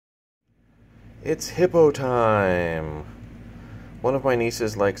It's hippo time! One of my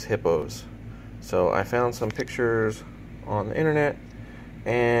nieces likes hippos. So I found some pictures on the internet,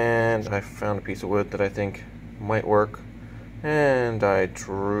 and I found a piece of wood that I think might work. And I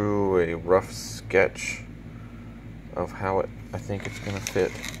drew a rough sketch of how I think it's going to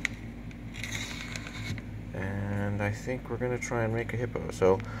fit. And I think we're going to try and make a hippo.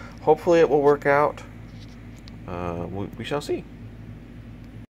 So hopefully it will work out. We shall see.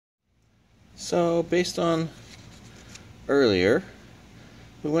 So based on earlier,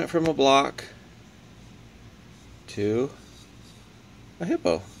 we went from a block to a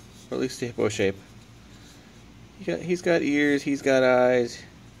hippo, or at least the hippo shape. He's got ears, he's got eyes,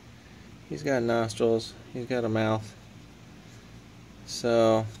 he's got nostrils, he's got a mouth.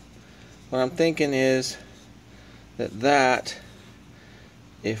 So what I'm thinking is that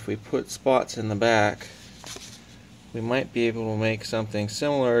if we put spots in the back, we might be able to make something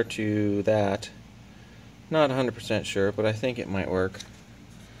similar to that. Not 100% sure, but I think it might work.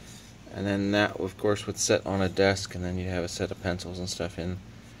 And then that, of course, would sit on a desk, and then you'd have a set of pencils and stuff in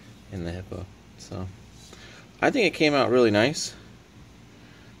the hippo. So I think it came out really nice.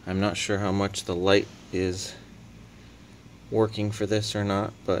 I'm not sure how much the light is working for this or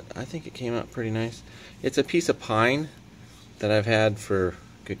not, but I think it came out pretty nice. It's a piece of pine that I've had for,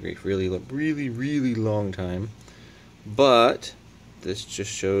 good grief, really long time. But this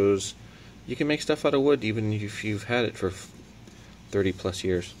just shows you can make stuff out of wood even if you've had it for 30 plus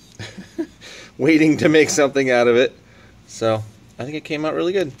years waiting to make something out of it. So I think it came out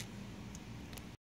really good.